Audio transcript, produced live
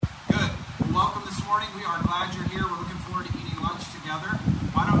morning. We are glad you're here. We're looking forward to eating lunch together.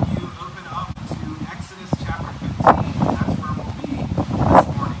 Why don't you open up to Exodus chapter 15? That's where we'll be this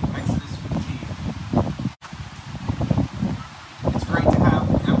morning, Exodus 15. It's great to have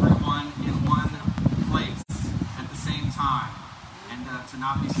everyone in one place at the same time and to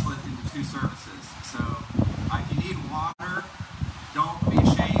not be split into two services. So if you need water, don't be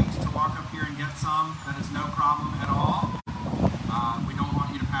ashamed to walk up here and get some. That is no problem at all. We don't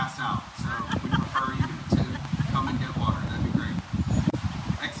want you to pass out, so we prefer you to come and get water. That'd be great.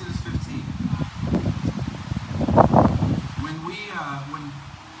 Exodus 15. When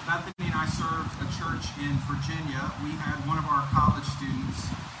Bethany and I served a church in Virginia, we had one of our college students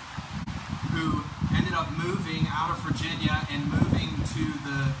who ended up moving out of Virginia and moving to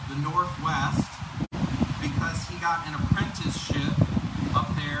the Northwest because he got an apprenticeship up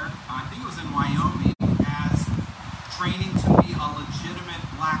there. I think it was in Wyoming, as training to be a legitimate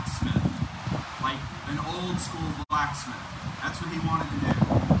blacksmith, like an old school blacksmith. That's what he wanted to do.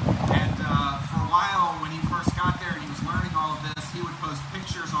 And for a while, when he first got there and he was learning all of this, he would post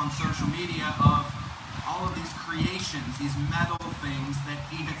pictures on social media of all of these creations, these metal things that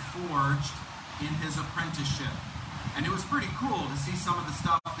he had forged in his apprenticeship. And it was pretty cool to see some of the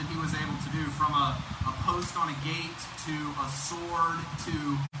stuff that he was able to do, from a post on a gate to a sword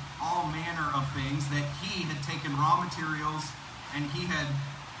to all manner of things that he had taken raw materials and he had,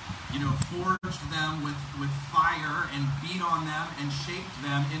 forged them with fire and beat on them and shaped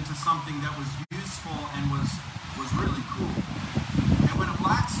them into something that was useful and was really cool. And when a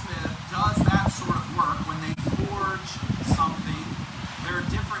blacksmith does that sort of work, when they forge something, there are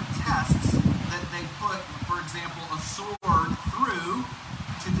different tests that they put, for example, a sword through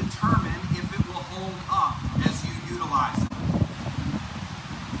to determine if it will hold up as you utilize it.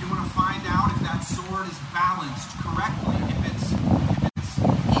 You want to find out if that sword is balanced correctly, if it's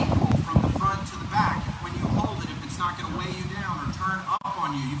equal from the front to the back, if when you hold it, if it's not going to weigh you down or turn up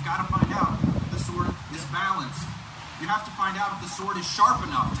on you. You've got to find out if the sword is balanced. You have to find out if the sword is sharp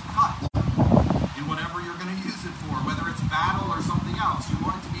enough to cut in whatever you're going to use it for, whether it's battle or something else. You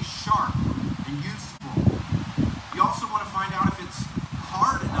want it to be sharp and useful. You also want to find out if it's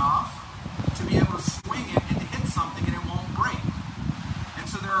hard enough to be able to swing it and to hit something and it won't break. And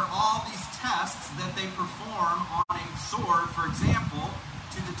so there are all these tests that they perform on a sword, for example,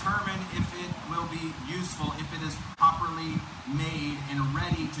 to determine if it will be useful, if it is properly made and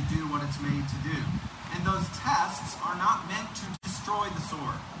ready to do what it's made to do. And those tests are not meant to destroy the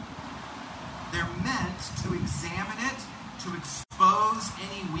sword. They're meant to examine it, to expose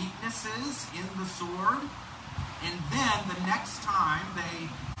any weaknesses in the sword, and then the next time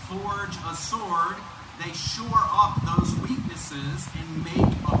they forge a sword, they shore up those weaknesses and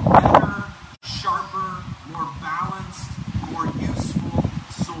make a better, sharper, more balanced, more useful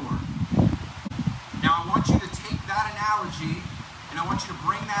sword. Now I want you to take that analogy and I want you to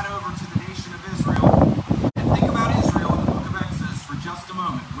bring that over to the nation of Israel and think about Israel in the book of Exodus for just a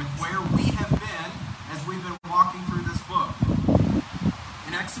moment, with where we have been as we've been walking through this book.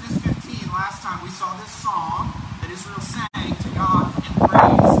 In Exodus 15, last time we saw this song that Israel sang to God in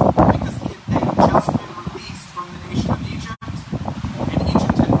praise because they had just been released from the nation of Egypt, and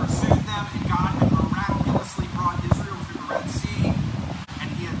Egypt had pursued them, and God had miraculously brought Israel through the Red Sea,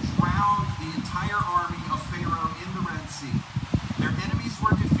 and he had drowned the entire army of Pharaoh in the Red Sea. Their enemies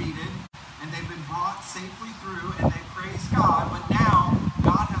were defeated, and they've been brought safely through, and they praise God, but now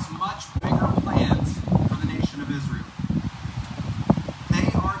God has much bigger plans for the nation of Israel.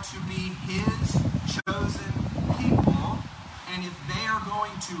 They are to be his chosen people, and if they are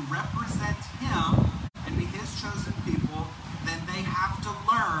going to represent him and be his chosen people, then they have to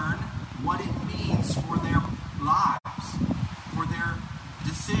learn what it means for their lives, for their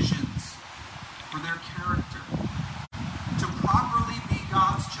decisions, for their character. To properly be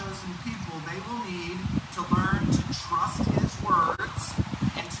God's chosen people, they will need to learn to trust his words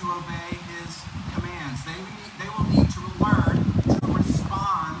and to obey his commands. They will need to learn to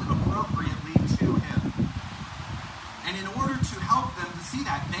respond appropriately to him. And in order to help them to see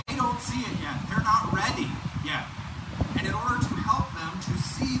that, they don't see it yet. They're not ready yet. And in order to help them to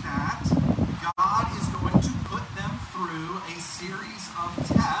see that, God is going to put them through a series of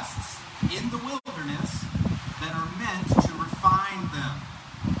tests in the wilderness that are meant to refine them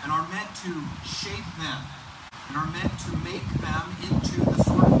and are meant to shape them and are meant to make them into the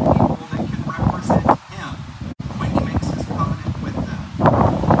sort of people that can represent him when he makes his covenant with them.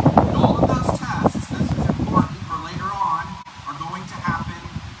 And all of those tests, this is important for later on, are going to happen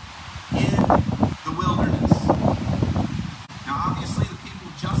in the wilderness. Now obviously the people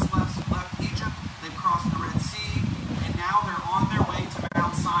just left Egypt, they've crossed the Red Sea, and now they're on their way to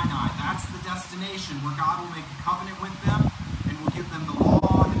Mount Sinai. That's the destination destination where God will make a covenant with them and will give them the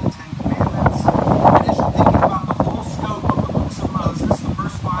law and the Ten Commandments. And as you're thinking about the whole scope of the books of Moses, the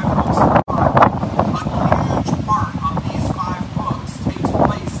first 5 books of the Bible, a huge part of these 5 books takes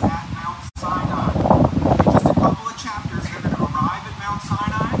place at Mount Sinai. In just a couple of chapters, they're going to arrive at Mount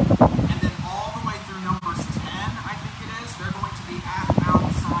Sinai, and then all the way through Numbers 10, I think it is, they're going to be at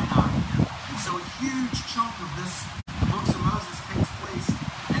Mount Sinai. And so a huge chunk of this books of Moses takes place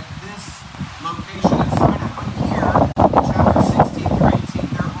at this location at Sinai. But here, in chapter 16 through 18,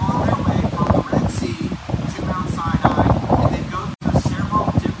 they're on their way from the Red Sea to Mount Sinai, and they go through several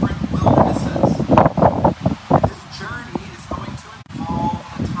different wildernesses. And this journey is going to involve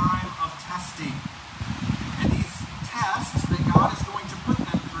a time of testing. And these tests that God is going to put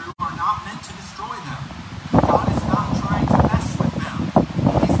them through are not meant to destroy them. God is not trying to mess with them.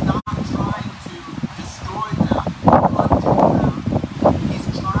 He's not trying to destroy them or undo them. He's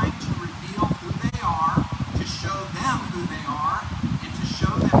trying to reveal who they are, to show them who they are, and to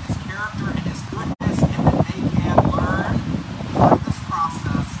show them His character and His goodness, and that they can learn through this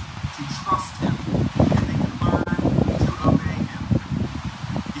process to trust Him, and they can learn to obey Him.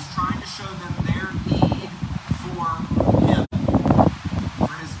 He's trying to show them their need for Him,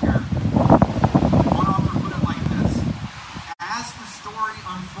 for His character. One author put it like this: as the story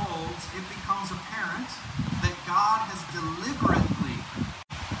unfolds, it becomes apparent that God has deliberately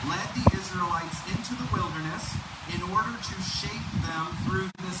led the Israelites into the wilderness in order to shape them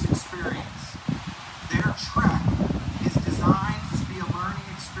through this experience. Their trek is designed to be a learning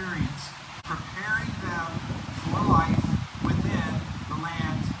experience, preparing them for life within the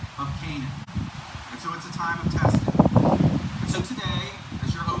land of Canaan. And so it's a time of testing. And so today, as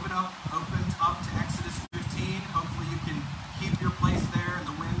you're opened up to Exodus 15, hopefully you can keep your place there and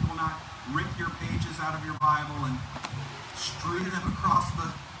the wind will not rip your pages out of your Bible and strew them across the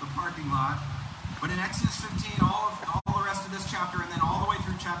parking lot. But in Exodus 15, all the rest of this chapter, and then all the way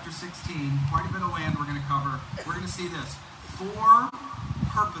through chapter 16, quite a bit of land we're going to cover. We're going to see this: 4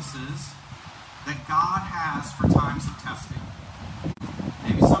 purposes that God has for times of testing.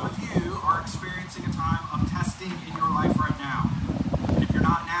 Maybe some of you are experiencing a time of testing in your life right now. And if you're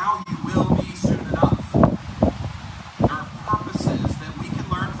not now, you will be soon enough. There are purposes that we can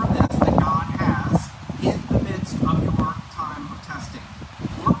learn from this that God has in the midst of your time of testing.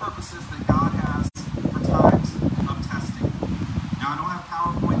 4 purposes that God has for times of testing. Now, I don't have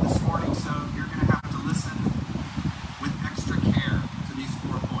PowerPoint this morning, so you're going to have to listen with extra care to these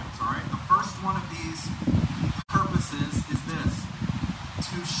 4 points, all right? The first one of these purposes is this: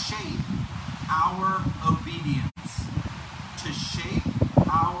 to shape our obedience. To shape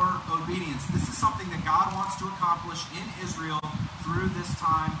our obedience. This is something that God wants to accomplish in Israel through this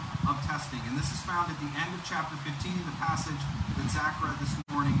time of testing. And this is found at the end of chapter 15, the passage that Zach read this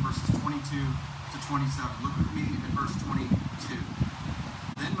morning, verses 22 to 27. Look with me at verse 22.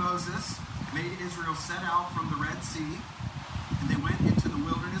 Then Moses made Israel set out from the Red Sea, and they went into the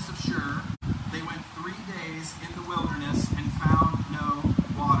wilderness of Shur. They went 3 days in the wilderness and found no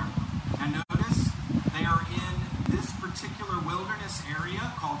water. Now notice, they are in this particular wilderness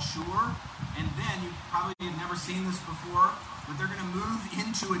area called Shur, and then you probably have never seen this before, but they're going to move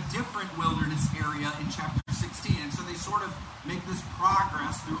into a different wilderness area in chapter 16. And so they sort of make this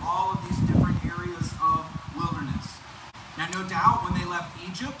progress through all of these different areas of wilderness. Now, no doubt, when they left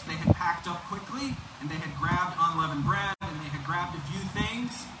Egypt, they had packed up quickly, and they had grabbed unleavened bread, and they had grabbed a few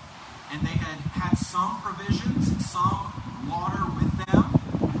things, and they had some provisions, some water with them.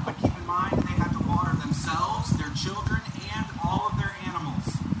 But keep in mind, they had to water themselves, their children, and all of their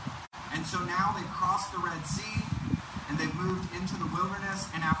animals. And so now they've crossed the Red Sea, and they've moved into the wilderness,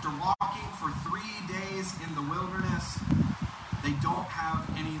 and after walking for 3 days in the wilderness, they don't have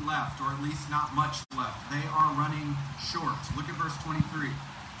any left, or at least not much left. They are running short. Look at verse 23.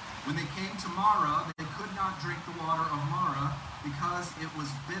 When they came to Marah, they could not drink the water of Marah because it was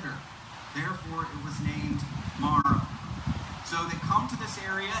bitter. Therefore, it was named Marah. So they come to this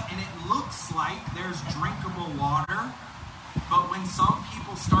area, and it looks like there's drinkable water, but when some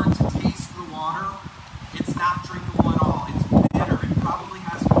people start to taste the water, it's not drinkable at all. It's bitter. It probably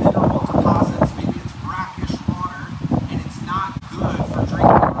has mineral deposits. Maybe it's brackish water, and it's not good for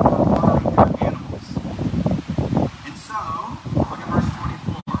drinking or for watering your animals. And so, look at verse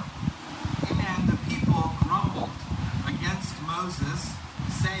 24. And the people grumbled against Moses,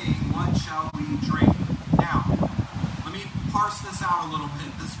 saying, "What shall we drink?" Now, let me parse this out a little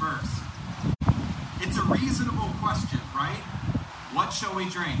bit, this verse. It's a reasonable question, right? What shall we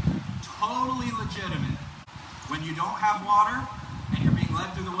drink? Totally legitimate. When you don't have water and you're being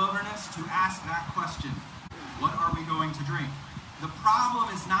led through the wilderness, to ask that question. What are we going to drink? The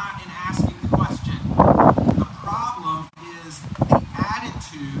problem is not in asking the question.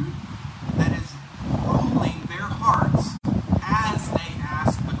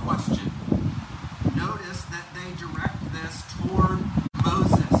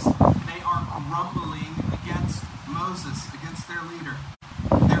 their leader.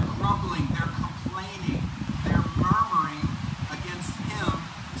 They're grumbling, they're complaining, they're murmuring against him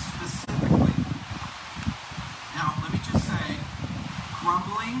specifically. Now, let me just say,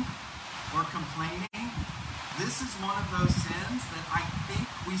 grumbling or complaining, this is one of those sins that I think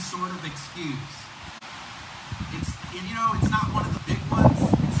we sort of excuse. It's not one of the big ones.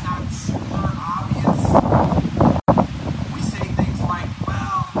 It's not super obvious. We say things like,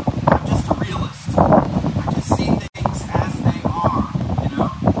 well, I'm just a realist. I just see things as they are,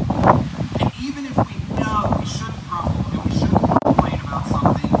 And even if we know we shouldn't grumble and we shouldn't complain about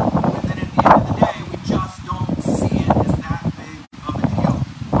something, and then at the end of the day, we just don't see it as that big of a deal.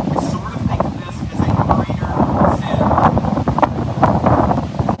 We sort of think of this as a minor sin.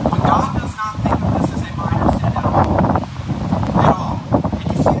 But God does not think of this as a minor sin at all. At all. And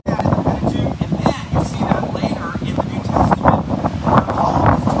you see that in the Pentateuch, and then you see that later in the New Testament, where Paul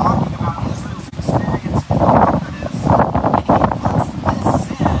is talking about Israel's experience in the wilderness, and he puts this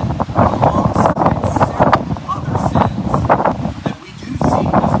sin alongside several other sins that we do see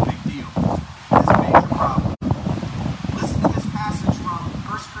as a big deal, as a major problem. Listen to this passage from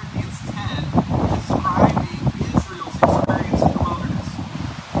 1 Corinthians 10 describing Israel's experience in the wilderness.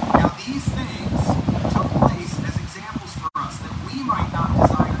 Now these things took place as examples for us, that we might not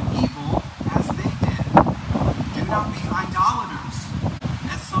desire evil as they did. Do not be idolaters,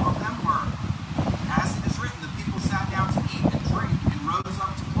 as some of them were. As it is written, the people sat down to eat and drink and rose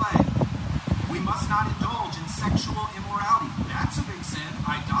up to play. We must not indulge in sexual immorality. That's a big sin.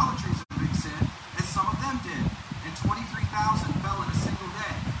 Idolatry is a big sin, as some of them did. And 23,000 fell in a single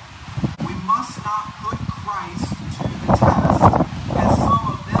day. We must not put Christ to the test, as some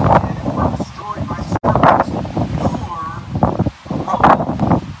of them did and were destroyed by serpents, nor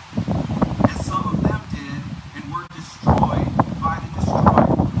grumble, as some of them did and were destroyed by the destroyer.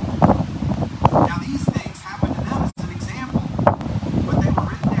 Now these things happened to them as an example, but they were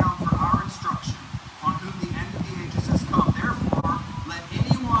written down for our instruction, on whom the end of the ages has come. Therefore, let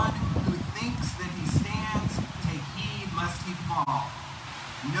anyone who thinks that he stands take heed lest he fall.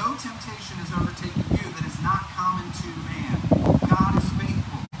 No temptation has overtaken you that is not common to man. God is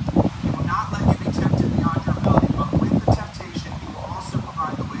faithful. He will not let you be tempted beyond your ability, but with the temptation he will also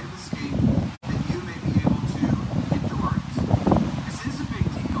provide the way of escape, that you may be able to endure it. This is a big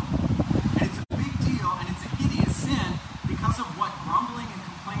deal. And it's a big deal, and it's a hideous sin because of what grumbling and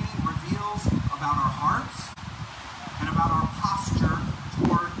complaining reveals about our hearts and about our posture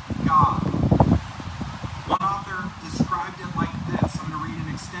toward God. One author described it like this. I'm going to read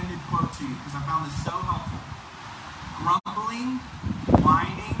an extended quote to you because I found this so helpful. Grumbling,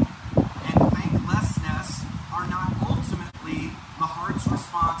 whining, and thanklessness are not ultimately the heart's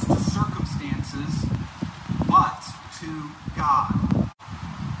response to circumstances, but to God.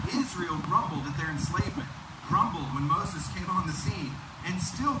 Israel grumbled at their enslavement, grumbled when Moses came on the scene, and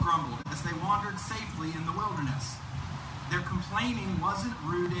still grumbled as they wandered safely in the wilderness. Their complaining wasn't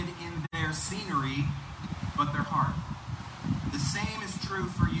rooted in their scenery, but their heart. The same is true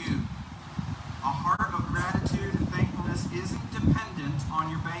for you. A heart of gratitude and thankfulness isn't dependent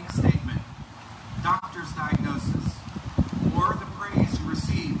on your bank statement, doctor's diagnosis, or the praise you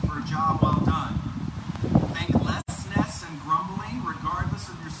receive for a job well done. Thanklessness and grumbling, regardless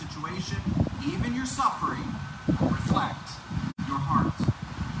of your situation, even your suffering, reflect your heart.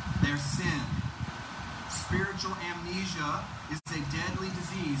 They're sin. Spiritual amnesia is a deadly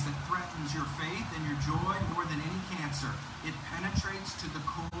disease that threatens your faith and your joy more than any cancer. It penetrates to the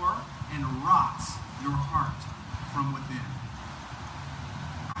core and rots your heart from within.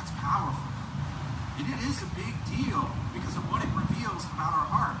 That's powerful. And it is a big deal because of what it reveals about our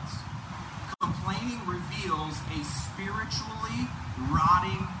hearts. Complaining reveals a spiritually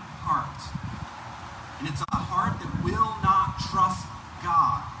rotting heart. And it's a heart that will not trust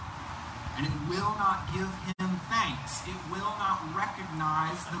God. And it will not give him thanks. It will not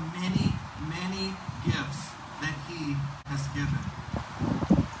recognize the many, many gifts that he has given.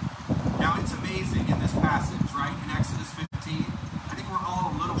 Now, it's amazing in this passage, right? In Exodus 15, I think we're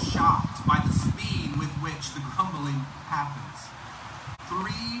all a little shocked by the speed with which the grumbling happens. 3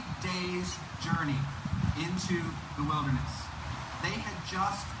 days' journey into the wilderness. They had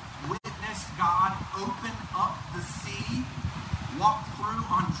just witnessed God open up the sea, walk through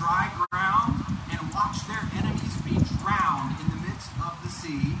on dry ground, and watch their enemies be drowned in the midst of the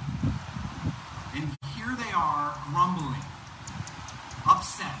sea. And here they are grumbling,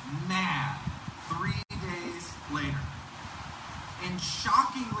 upset, mad, 3 days later. And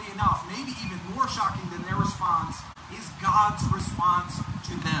shockingly enough, maybe even more shocking than their response, is God's response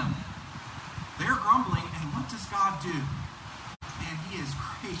to them. They're grumbling, and what does God do? And he is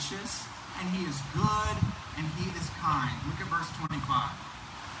gracious and he is good, and he is kind. Look at verse 25.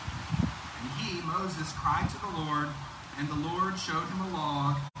 And he, Moses, cried to the Lord, and the Lord showed him a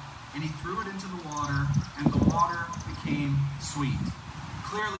log, and he threw it into the water, and the water became sweet.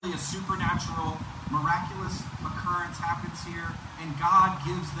 Clearly a supernatural, miraculous occurrence happens here, and God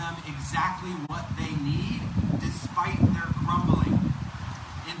gives them exactly what they need despite their grumbling.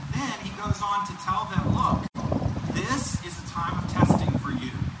 And then he goes on to tell them, look, this is a time of testing for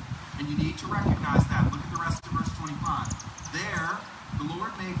you, and you need to recognize that. Look at the rest of verse 25. There, the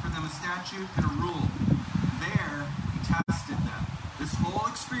Lord made for them a statute and a rule. There, he tested them. This whole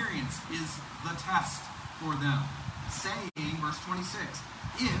experience is the test for them, saying, verse 26,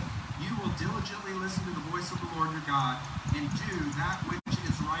 if you will diligently listen to the voice of the Lord your God and do that which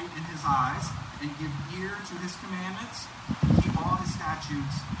is right in his eyes and give ear to his commandments, keep all his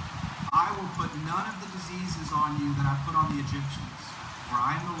statutes, I will put none of the diseases on you that I put on the Egyptians, for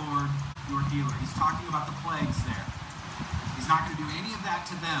I am the Lord your healer. He's talking about the plagues there. He's not going to do any of that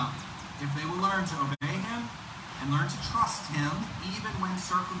to them if they will learn to obey him and learn to trust him even when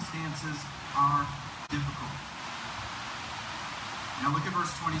circumstances are difficult. Now look at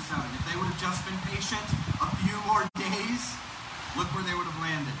verse 27. If they would have just been patient a few more days, look where they would have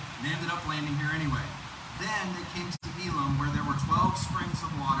landed. And they ended up landing here anyway. Then they came to Elim, where there were 12 springs of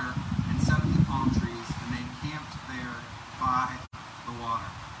water and 70 palm trees, and they encamped there by the water.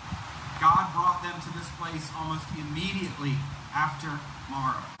 God brought them to this place almost immediately after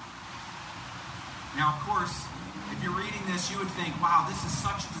Marah. Now, of course, if you're reading this, you would think, wow, this is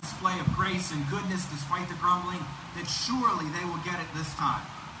such a display of grace and goodness despite the grumbling, that surely they will get it this time.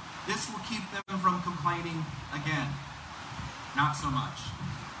 This will keep them from complaining again. Not so much.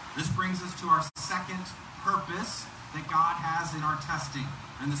 This brings us to our second purpose that God has in our testing.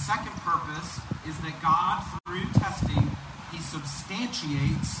 And the second purpose is that God, through testing, he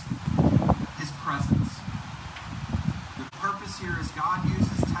substantiates his presence. The purpose here is God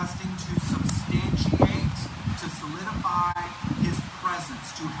uses testing to substantiate, to solidify his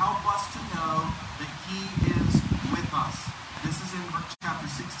presence, to help us to know that he is with us. This is in chapter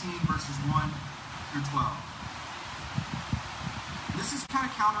 16, verses 1 through 12. This is kind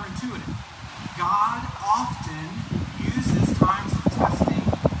of counterintuitive. God often uses times of testing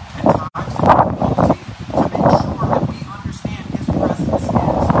and times of difficulty to make sure that we understand his presence is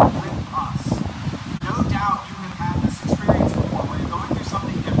with us. No doubt you have had this experience before where you're going through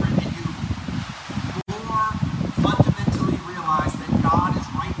something different and you more fundamentally realize that God is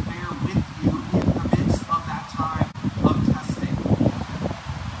right there with you in the midst of that time of testing.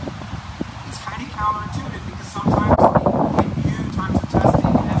 It's kind of counterintuitive because sometimes we view times of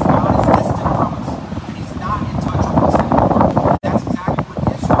testing as God is distant from us and he's not in touch with us anymore. And that's exactly what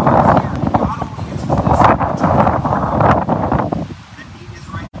Israel is here. And God only uses this to confirm that he is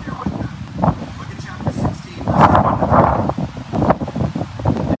right there with them. Look at chapter 16, verse 1.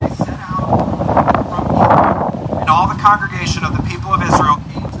 They set out from Elim, and all the congregation of the people of Israel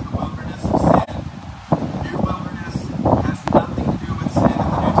came to the wilderness of Sin. New wilderness has nothing to do with sin in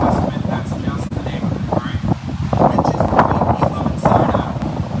the New Testament. That's just the name of it, all right? Which is between Elim and Sinai,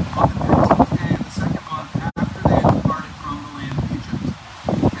 on the 15th day of the second month after they had departed from the land of Egypt.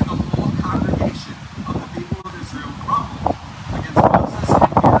 And the whole congregation of the people of Israel grumbled against Moses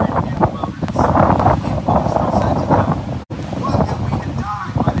and Aaron in the wilderness. The people of Israel said to them, would that we had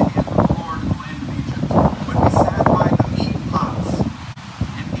died by the hand of the Lord in the land of Egypt, when we sat by the meat pots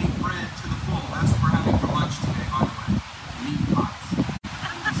and ate bread to the full. That's what we're having for lunch today, by the way. Meat pots.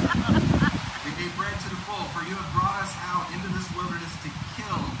 We ate bread to the full, for you have brought us out into this wilderness to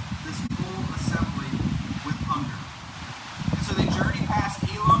kill this whole assembly with hunger. And so they journey past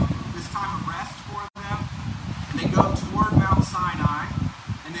Elim, this time of rest for them, and they go toward Mount Sinai,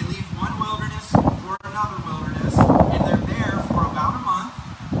 and they leave one wilderness for another wilderness, and they're there for about a month.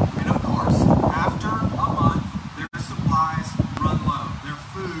 And of course, after a month, their supplies run low, their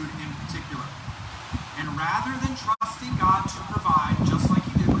food in particular. And rather than trusting God to provide, just like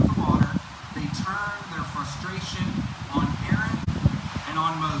he did with the water, they turn their frustration on Aaron and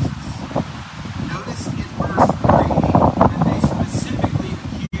on Moses. Notice in verse 3 that they specifically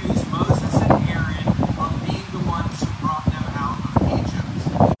accuse Moses and Aaron of being the ones who brought them out of Egypt.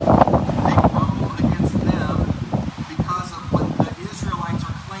 They grumble against them because of what the Israelites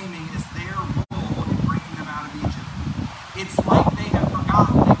are claiming is their role in bringing them out of Egypt. It's like they have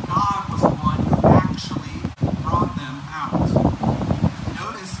forgotten that God was the one who actually brought them out.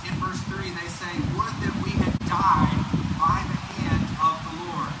 Notice in verse 3 they say, would that we had died by the hand of the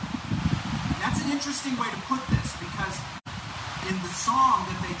Lord. And that's an interesting way to put this, because in the song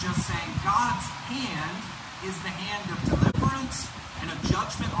that they just sang, God's hand is the hand of deliverance and of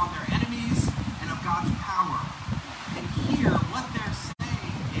judgment on their enemies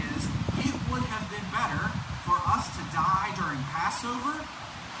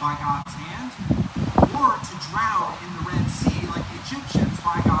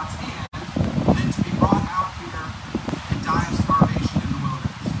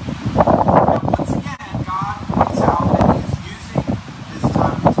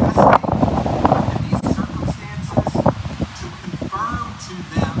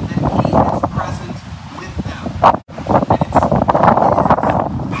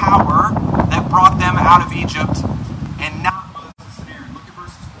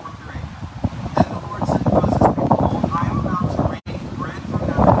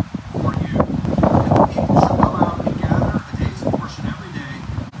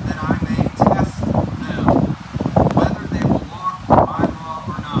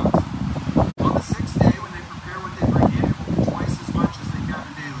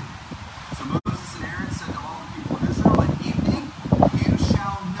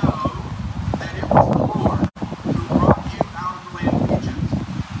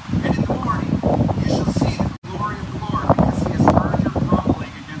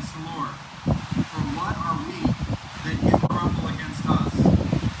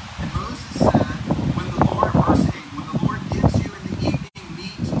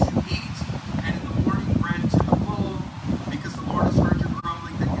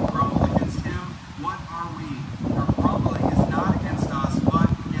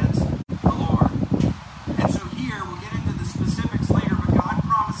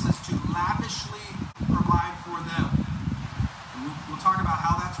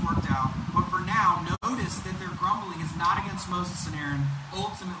not against Moses and Aaron.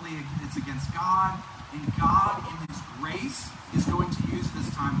 Ultimately, it's against God. And God, in his grace, is going to use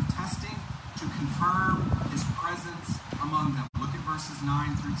this time of testing to confirm his presence among them. Look at verses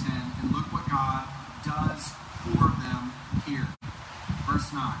 9 through 10, and look what God does for them here.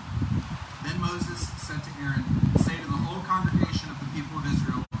 Verse 9. Then Moses said to Aaron, "Say to the whole congregation of the people of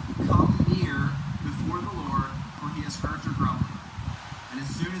Israel, 'Come near before the Lord, for he has heard your grumbling.' And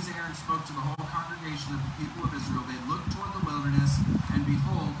as soon as Aaron spoke to the whole congregation of the people of Israel, they looked toward the wilderness, and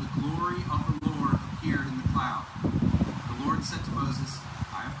behold, the glory of the Lord appeared in the cloud. The Lord said to Moses,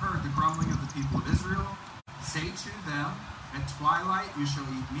 'I have heard the grumbling of the people of Israel. Say to them, at twilight you shall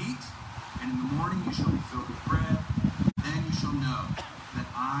eat meat, and in the morning you shall be filled with bread. Then you shall know that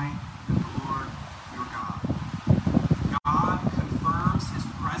I am the Lord your God.'" God confirms his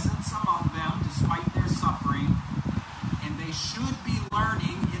presence among them despite their suffering, and they should be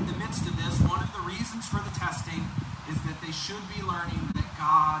learning in the midst of this. One of the reasons for the testing is that they should be learning that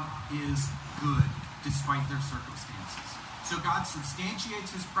God is good despite their circumstances. So God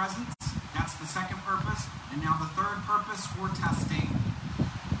substantiates his presence. That's the second purpose. And now the third purpose for testing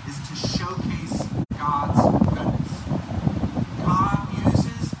is to showcase God's goodness. God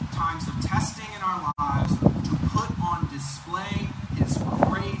uses times of testing in our lives to put on display his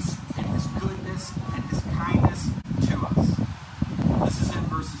grace and his goodness and his kindness to us. This is in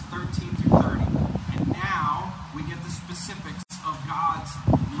verses 13 through 30. And now we get the specifics of God's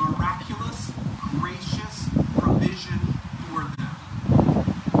miraculous, gracious provision for them.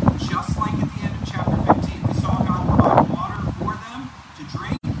 Just like at the end of chapter 15, we saw God provide water for them to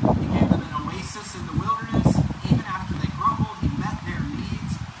drink. He gave them an oasis in the wilderness. Even after they grumbled, he met their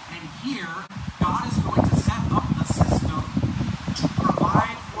needs. And here, God is going to set up a system to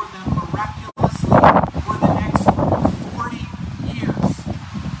provide for them miraculously for the next 40 years,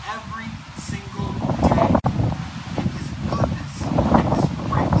 every single day, in his goodness and his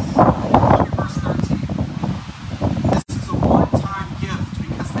grace. Look at verse 13. This is a one-time gift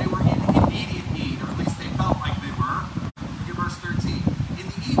because they were in immediate need, or at least they felt like they were. Look at verse 13. In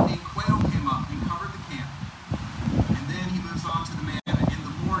the evening, quail came up and covered the camp. And then he moves on to the manna. In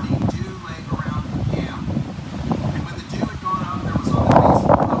the morning, dew lay around the camp. And when the dew had gone up, there was on the face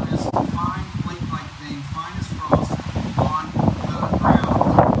of the wilderness a fine flake-like thing, fine as frost, on the ground.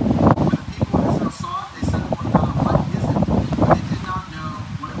 When the people of Israel saw it, they said to one another, "What is it?" But they did not know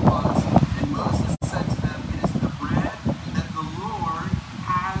what it was. And Moses said to them, "It is the bread that the Lord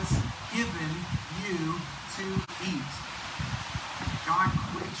has given you to eat." God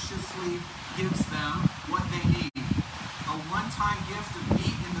graciously gives them what they need. A one-time gift of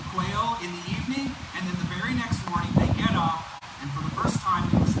meat in the quail in the evening, and then the very next morning they get up, and for the first time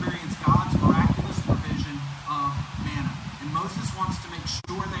they experience God's miraculous provision of manna. And Moses wants to make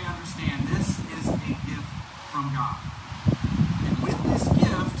sure they understand this is a gift from God. And with this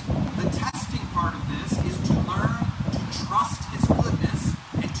gift, the testing part of this is to learn to trust his goodness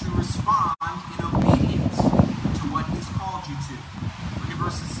and to respond in obedience to what he's called you to. Look at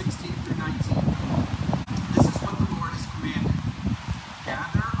verses 16 through 19. This is what the Lord has commanded.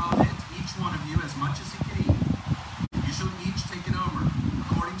 "Gather of it, each one of you, as much as he can eat. You shall each take an omer,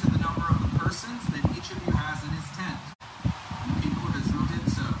 according to the number of the persons that each of you has in his tent." And the people of Israel did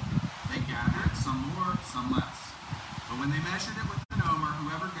so. They gathered, some more, some less. But when they measured it with an omer,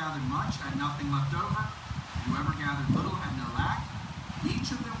 whoever gathered much had nothing left over, and whoever gathered little had no lack.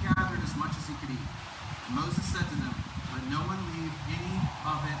 Each of them gathered as much as he could eat. And Moses said to them, "Let no one leave any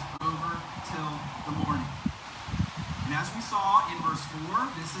of it over till the morning." And as we saw in verse 4,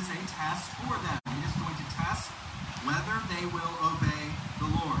 this is a test for them. He is going to test whether they will obey the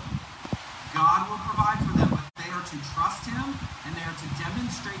Lord. God will provide for them, but they are to trust him, and they are to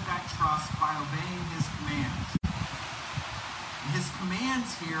demonstrate that trust by obeying his commands. His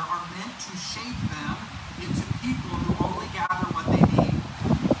commands here are meant to shape them into people who only gather what they need.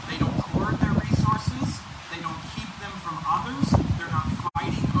 They don't hoard their resources. They don't keep them from others. They're not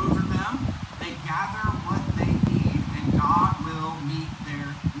fighting over them. They gather what they need, and God will meet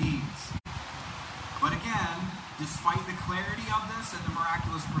their needs. But again, despite the clarity of this and the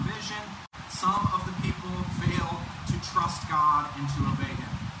miraculous provision, some of the people fail to trust God and to obey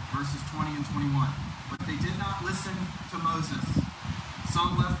him. Verses 20 and 21. But they did not listen to Moses.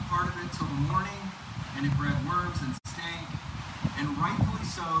 Some left part of it till the morning, and it bred worms and stank. And rightfully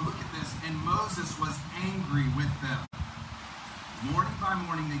so, look at this, and Moses was angry with them. Morning by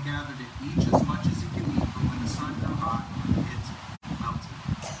morning they gathered it, each as much as he could eat, but when the sun grew hot, it melted.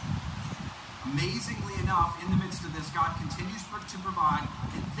 Amazingly enough, in the midst of this, God continues to provide,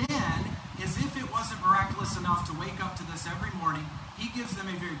 and then, as if it wasn't miraculous enough to wake up to this every morning, he gives them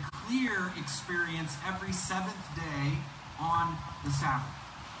a very clear clear experience every seventh day on the Sabbath.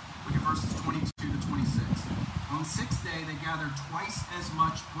 Look at verses 22 to 26. On the sixth day, they gathered twice as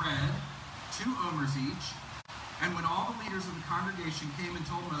much bread, 2 omers each. And when all the leaders of the congregation came and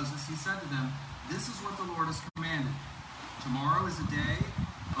told Moses, he said to them, "This is what the Lord has commanded. Tomorrow is a day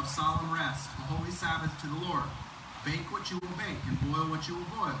of solemn rest, a holy Sabbath to the Lord. Bake what you will bake and boil what you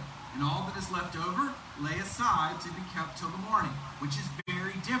will boil. And all that is left over, lay aside to be kept till the morning," which is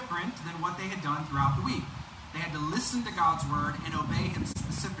very different than what they had done throughout the week. They had to listen to God's word and obey him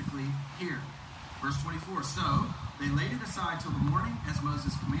specifically here. Verse 24, "So they laid it aside till the morning as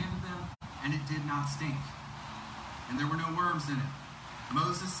Moses commanded them, and it did not stink. And there were no worms in it.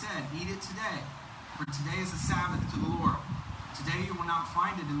 Moses said, 'Eat it today, for today is a Sabbath to the Lord. Today you will not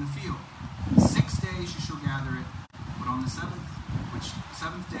find it in the field. 6 days you shall gather it, but on the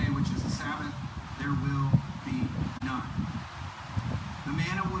seventh day, which is the Sabbath, there will be none.'" The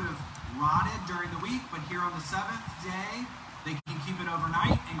manna would have rotted during the week, but here on the seventh day, they can keep it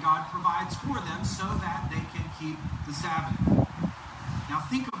overnight, and God provides for them so that they can keep the Sabbath. Now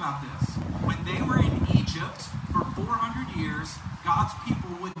think about this. When they were in Egypt for 400 years, God's people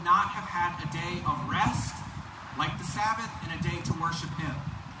would not have had a day of rest like the Sabbath and a day to worship him,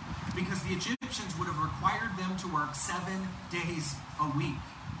 because the Egyptians would have required them to work 7 days a week.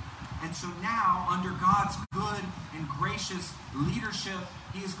 And so now, under God's good and gracious leadership,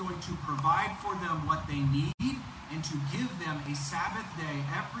 he is going to provide for them what they need and to give them a Sabbath day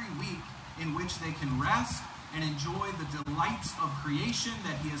every week in which they can rest and enjoy the delights of creation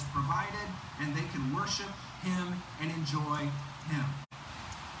that he has provided, and they can worship him and enjoy him.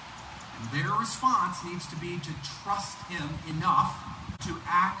 And their response needs to be to trust him enough to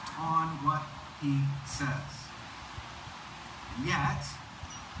act on what he says. And yet,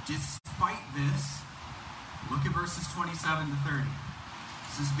 despite this, look at verses 27 to 30.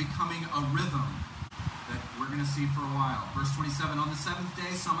 This is becoming a rhythm that we're going to see for a while. Verse 27, "On the seventh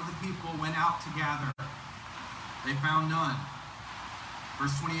day, some of the people went out to gather. They found none."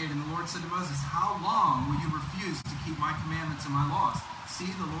 Verse 28, "And the Lord said to Moses, 'How long will you refuse to keep my commandments and my laws?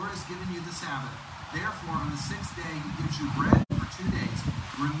 See, the Lord has given you the Sabbath. Therefore, on the sixth day, he gives you bread for 2 days.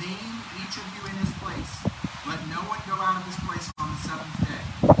 Remain each of you in his place. Let no one go out of his place on the seventh day.'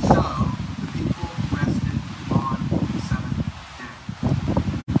 So the people rested on the seventh day."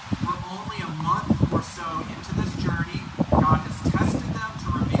 We're only a month or so into this journey. God has tested them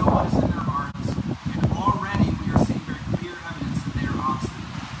to reveal what is in their hearts, and already we are seeing very clear evidence that they are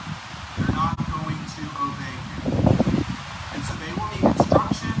obstinate. They're not going to obey him. And so they will need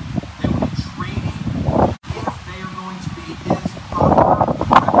instruction, they will need training, if they are going to be his proper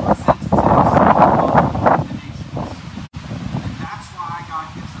representatives of the nations. And that's why God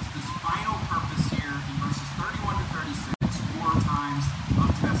gives us this final purpose here in verses 31 to 36, 4 times of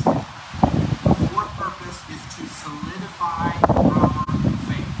testing. The fourth purpose is to solidify our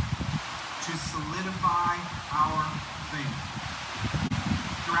faith. To solidify our faith.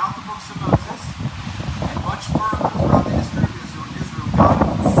 Throughout the books of Moses, and much further throughout the history of Israel, God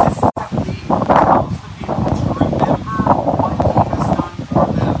consistently tells the people to remember what he has done for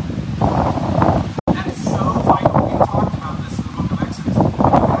them. That is so vital. We've talked about this in the book of Exodus. You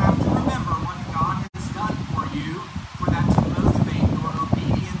have to remember what God has done for you, for that to motivate your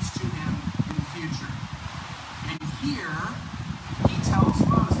obedience to him in the future. And here, he tells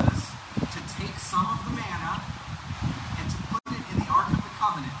Moses to take some of the manna and to put it in the Ark of the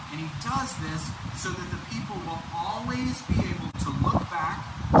Covenant. And he does this so that the people will always be able to look back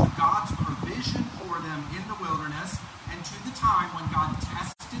to God's provision for them in the wilderness and to the time when God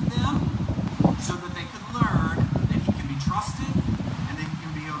tested them so that they could learn that he can be trusted and that he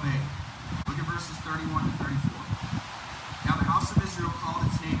can be obeyed. Look at verses 31 to 34. "Now the house of Israel called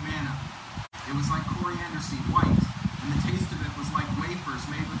its name manna. It was like coriander seed, white, and the taste of it was like wafers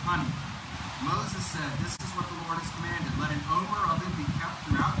made with honey. Moses said, 'This is what the Lord has commanded. Let an omer of it be kept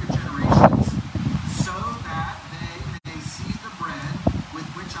throughout your generations, so that they may see the bread with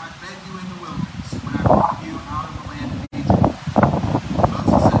which I fed you in the wilderness, when I brought you out of the land of Egypt.'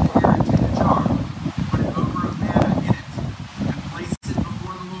 Moses said to Aaron, 'Take a jar, put an omer of manna in it, and place it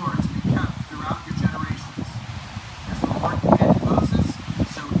before the Lord to be kept throughout your generations.' As the Lord commanded Moses,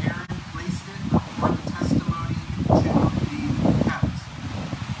 so Aaron placed it before the testimony to be kept."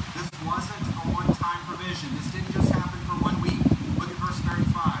 This wasn't a one-time provision. This didn't just happen for 1 week. Look at verse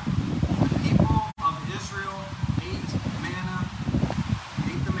 35.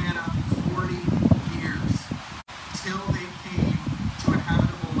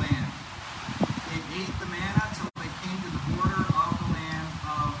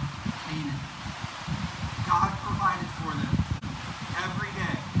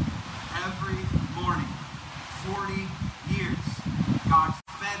 warning. 40 years. God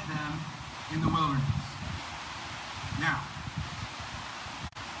fed them in the wilderness. Now,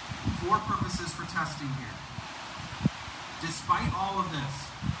 4 purposes for testing here. Despite all of this,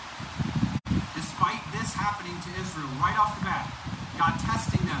 despite this happening to Israel right off the bat, God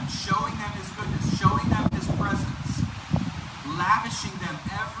testing them, showing them his goodness, showing them his presence, lavishing them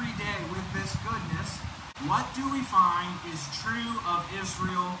every day with this goodness, what do we find is true of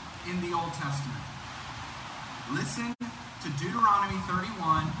Israel in the Old Testament? Listen to Deuteronomy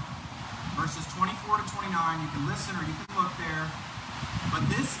 31, verses 24 to 29. You can listen or you can look there. But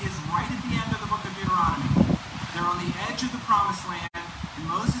this is right at the end of the book of Deuteronomy. They're on the edge of the promised land, and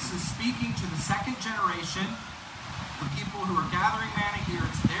Moses is speaking to the second generation, the people who are gathering manna here.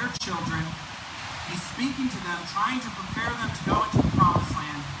 It's their children. He's speaking to them, trying to prepare them to go into the promised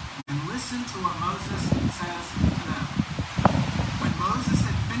land. And listen to what Moses says to them. When Moses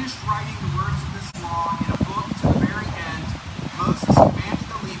had finished writing the words of this law in a book to the very end, Moses commanded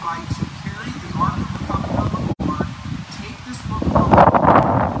the Levites who carried the Ark of the Covenant of the Lord, take this book of the law,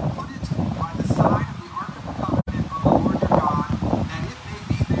 put it by the side of the Ark of the Covenant of the Lord your God, that it may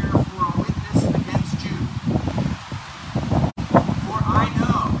be there for a witness against you. For I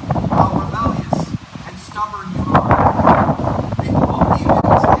know how rebellious and stubborn you are. Behold, even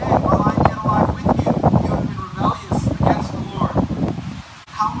today, while I am yet alive with you, you have been rebellious against the Lord.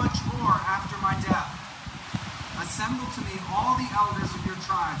 How much more after my death? Assemble to me all the elders of your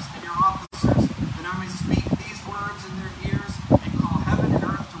tribes and your officers, that I may speak these words in their ears and call heaven and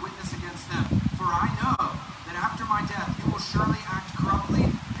earth to witness against them. For I know that after my death you will surely act corruptly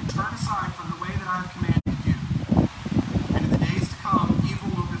and turn aside from the way that I have commanded you. And in the days to come evil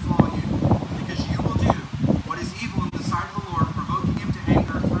will befall you, because you will do what is evil in the sight of the Lord, provoking him to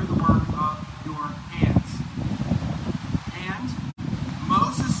anger through the work of your hands. And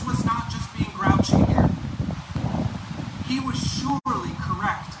Moses was not just being grouchy here. He was surely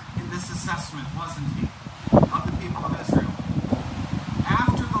correct in this assessment, wasn't he, of the people of Israel?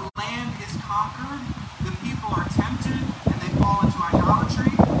 After the land is conquered, the people are tempted and they fall into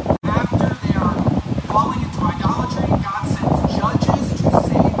idolatry. After they are falling into idolatry, God sends judges to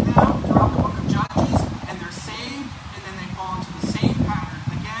save them throughout the book of Judges, and they're saved, and then they fall into the same pattern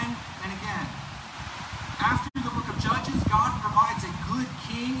again and again. After the book of Judges, God provides a good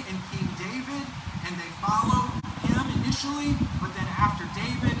king in King David, and they follow him initially, but then after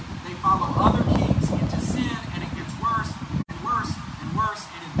David, they follow other kings into sin, and it gets worse and worse and worse,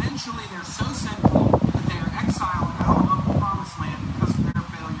 and eventually they're so sinful that they are exiled out of the promised land because of their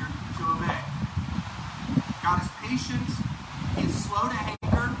failure to obey. God is patient, he is slow to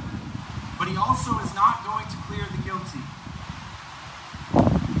anger, but he also is not going to clear the guilty.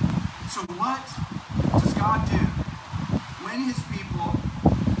 So what does God do when his people,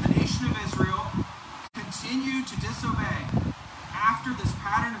 the nation of Israel, continue to disobey after this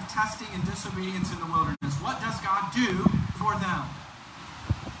pattern of testing and disobedience in the wilderness? What does God do for them?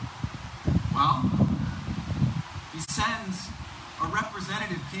 Well, he sends a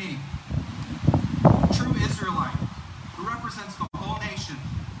representative king, a true Israelite, who represents the whole nation.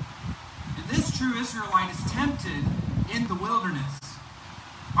 And this true Israelite is tempted in the wilderness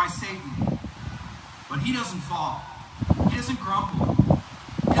by Satan. But he doesn't fall. He doesn't grumble.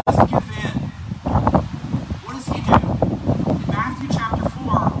 He doesn't give in. What does he do? In Matthew chapter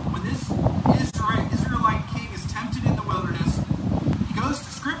 4, when this Israelite king is tempted in the wilderness, he goes to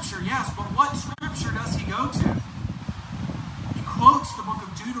Scripture, yes, but what Scripture does he go to? He quotes the book of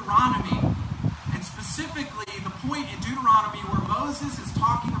Deuteronomy, and specifically the point in Deuteronomy where Moses is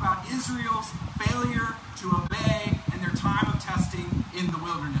talking about Israel's failure to obey and their time of testing in the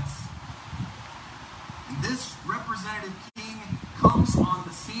wilderness. And this representative king comes on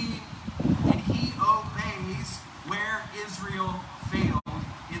the scene, and he obeys where Israel failed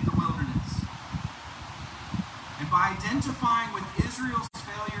in the wilderness. And by identifying with Israel's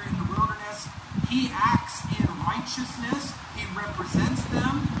failure in the wilderness, he acts in righteousness, he represents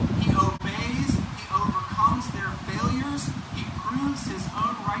them, he obeys, he overcomes their failures, he proves his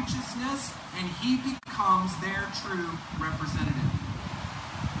own righteousness, and he becomes their true representative.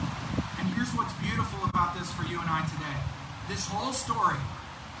 And here's what's beautiful about this for you and I today. This whole story,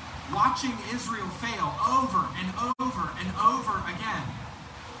 watching Israel fail over and over and over again,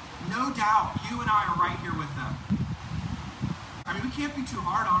 no doubt you and I are right here with them. I mean, we can't be too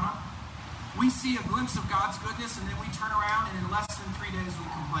hard on them. We see a glimpse of God's goodness, and then we turn around, and in less than 3 days we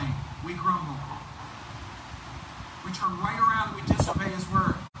complain. We grumble. We turn right around and we disobey his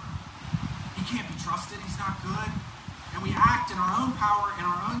word. He can't be trusted. He's not good. And we act in our own power, in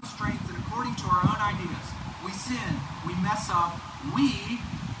our own strength, and according to our own ideas. We sin. We mess up. We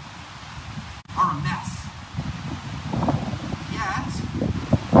are a mess.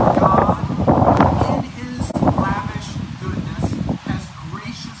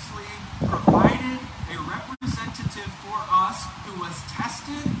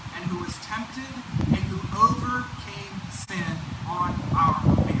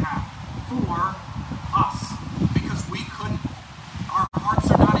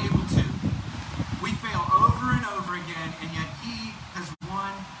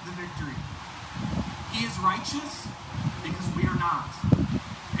 He is righteous because we are not.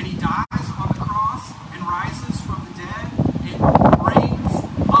 And he dies on the cross and rises from the dead and brings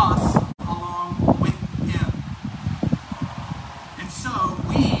us along with him. And so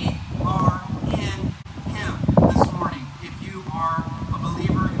we are in him this morning. If you are a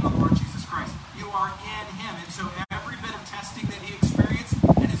believer in the Lord Jesus Christ, you are in him. And so every bit of testing that he experienced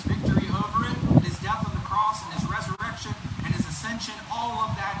and his victory over it, and his death on the cross and his resurrection and his ascension, all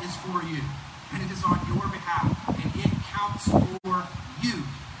of that is for you. And it is on your behalf. And it counts for you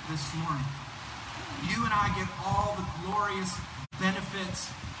this morning. You and I get all the glorious benefits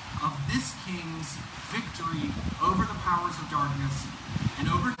of this king's victory over the powers of darkness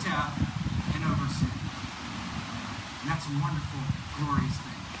and over death and over sin. And that's a wonderful, glorious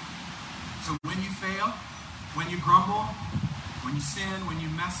thing. So when you fail, when you grumble, when you sin, when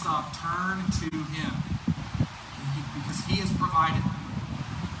you mess up, turn to him. Because he has provided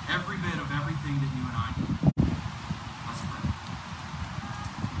every bit of everything that you and I need. Let's pray.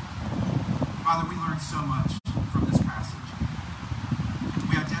 Father, we learn so much from this passage.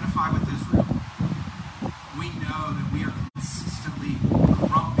 We identify with Israel. We know that we are consistently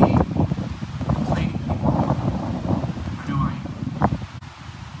grumpy, complaining people. I know I am.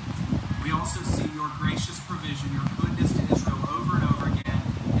 We also see your gracious provision, your goodness to Israel over and over again.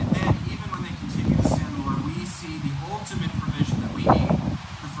 And then, even when they continue to sin, Lord, we see the ultimate provision that we need,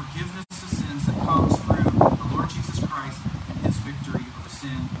 the forgiveness of sins that comes through the Lord Jesus Christ and his victory over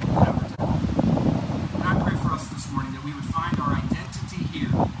sin and over death. And I pray for us this morning that we would find our identity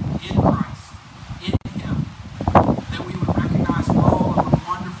here in Christ, in him, that we would recognize all of the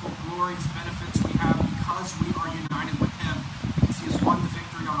wonderful, glorious benefits we have because we are united with him, because he has won the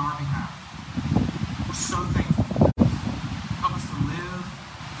victory on our behalf. We're so thankful for this. Help us to live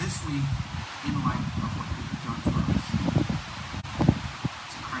this week in light